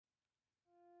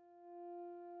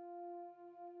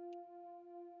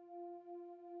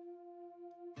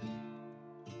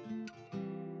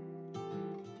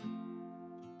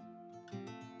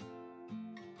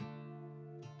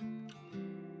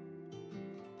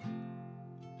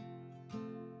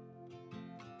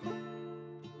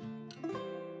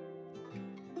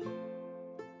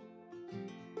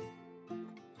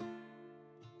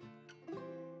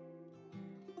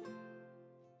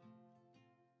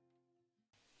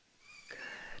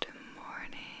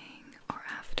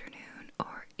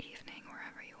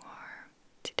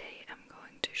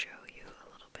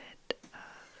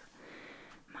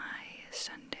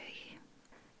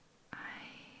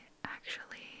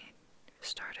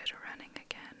started running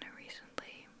again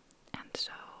recently, and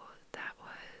so that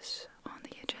was on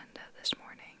the agenda this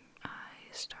morning. I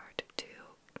started to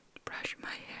brush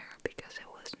my hair because it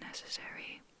was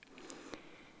necessary,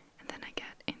 and then I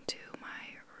get into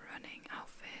my running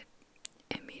outfit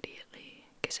immediately,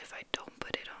 because if I don't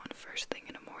put it on first thing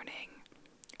in the morning,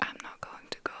 I'm not going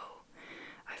to go.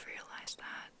 I've realized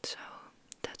that, so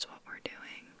that's what we're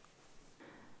doing.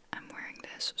 I'm wearing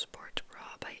this sports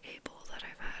bra by Able that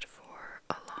I've had for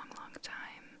a long, long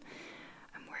time.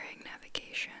 I'm wearing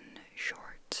navigation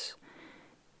shorts,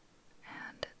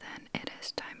 and then it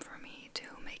is time for me to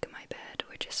make my bed,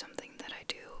 which is something that I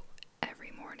do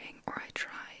every morning, or I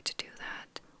try to do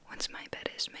that. Once my bed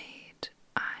is made,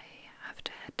 I have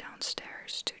to head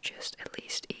downstairs to just at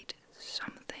least eat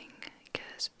something,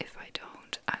 because if I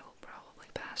don't, I will probably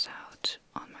pass out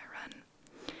on my run.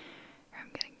 Here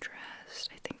I'm getting dressed.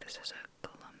 I think this is a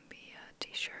Columbia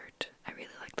t-shirt. I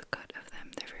really like the cut of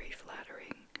them. They're very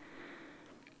flattering.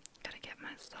 Gotta get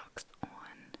my socks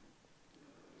on.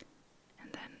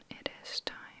 And then it is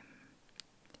time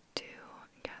to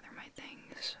gather my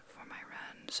things for my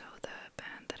run. So the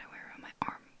band that I wear on my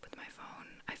arm with my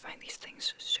phone, I find these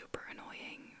things super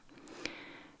annoying.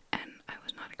 And I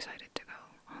was not excited to go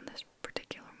on this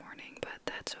particular morning, but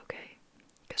that's okay,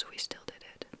 because we still did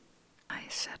it. I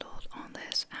settled on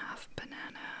this half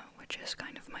banana, which is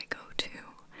kind of my go-to.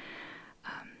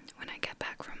 When I get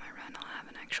back from my run, I'll have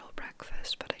an actual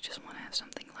breakfast, but I just want to have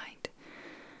something light.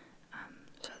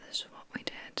 So this is what we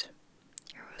did.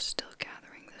 Here was still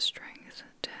gathering the strength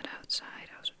to head outside.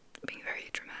 I was being very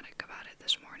dramatic about it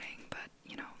this morning, but,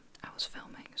 you know, I was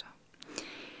filming, so.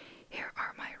 Here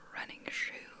are my running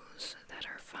shoes that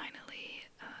are finally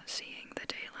seeing the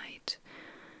daylight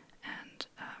and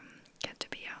get to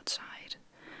be outside.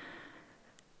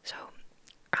 So,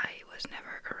 I was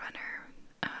never a runner,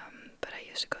 but I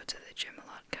used to go to the gym a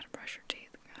lot. Gotta brush your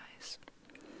teeth, guys.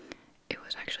 It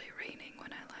was actually raining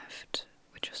when I left,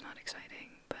 which was not exciting,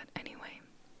 but anyway.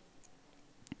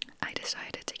 I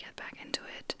decided to get back into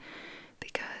it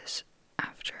because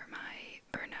after my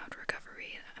burnout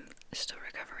recovery, I'm still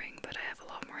recovering, but I have a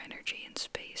lot more energy and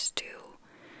space to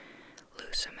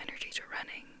lose some energy to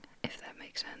running, if that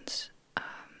makes sense.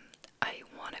 I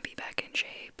want to be back in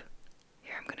shape.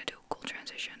 Here, I'm gonna do a cool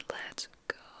transition. Let's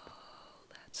go.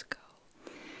 Let's go.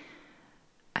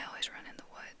 I always run in the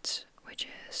woods, which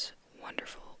is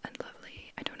wonderful and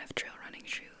lovely. I don't have trail running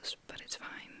shoes, but it's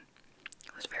fine.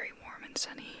 It was very warm and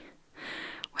sunny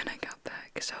when I got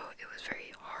back, so it was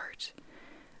very hard.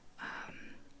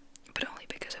 But only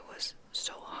because it was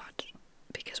so hot.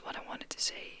 Because what I wanted to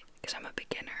say, because I'm a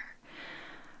beginner,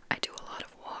 I do a lot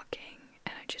of walking,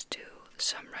 and I just do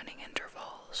some running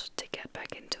intervals to get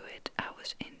back into it. I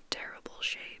was in terrible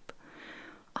shape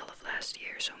all of last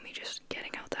year, so me just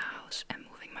getting out the house and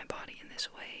moving my body in this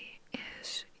way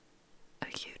is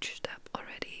a huge step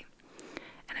already,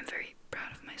 and I'm very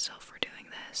proud of myself for doing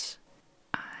this.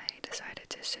 I decided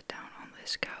to sit down on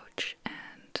this couch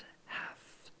and have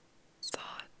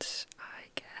thoughts, I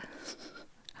guess.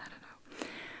 I don't know.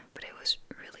 But it was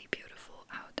really beautiful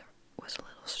out. There was a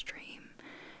little stream,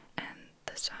 and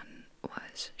the sun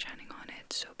was shining on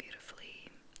it so beautifully.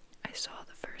 I saw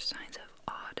the first signs of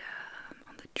autumn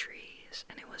on the trees,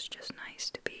 and it was just nice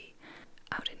to be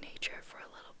out in nature for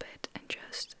a little bit and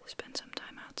just spend some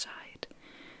time outside,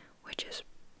 which is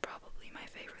probably my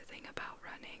favorite thing about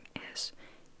running, is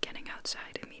getting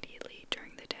outside immediately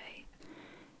during the day.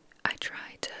 I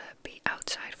try to be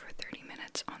outside for 30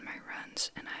 minutes on my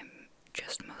runs, and I'm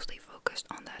just mostly focused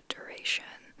on that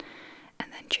duration,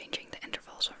 and then changing the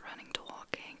intervals of running to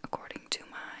walking according to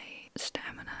my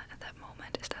stamina at that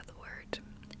moment. Is that the word?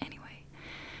 Anyway,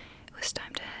 it was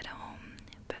time to head home.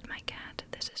 Pet my cat.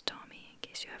 This is Tommy, in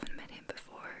case you haven't met him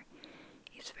before.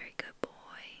 He's a very good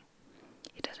boy.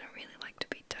 He doesn't really like to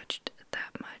be touched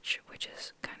that much, which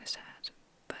is kind of sad,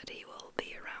 but he will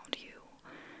be around you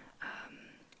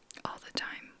all the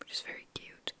time, which is very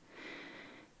cute.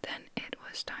 Then it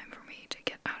was time for me to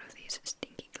get out of these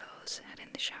stinky clothes, head in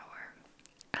the shower.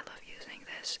 I love using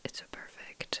this. It's a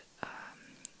perfect,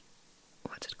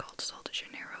 what's it called? Sol de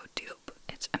Janeiro dupe.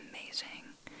 It's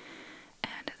amazing.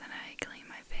 And then I clean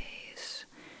my face,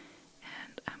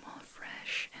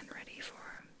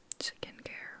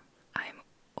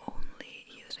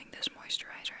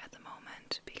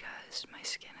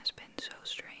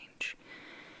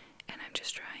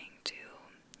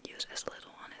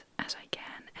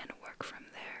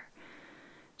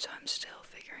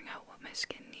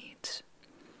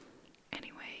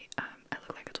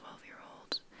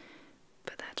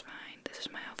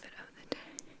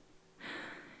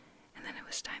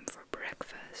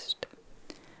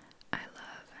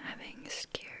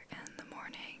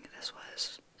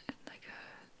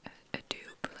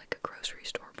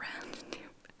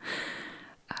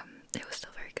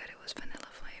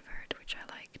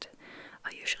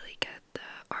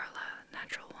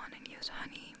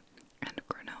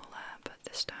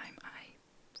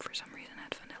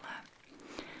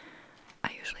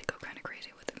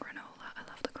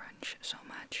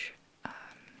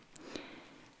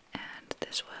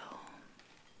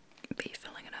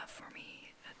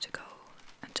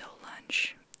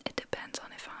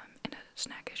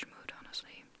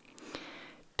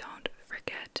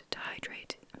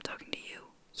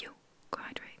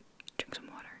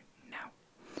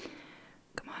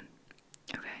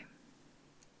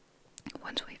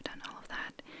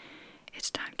 it's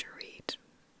time to read.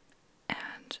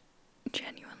 And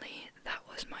genuinely, that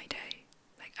was my day.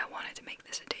 Like, I wanted to make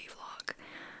this a day vlog.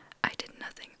 I did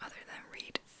nothing other than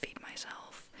read, feed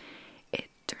myself,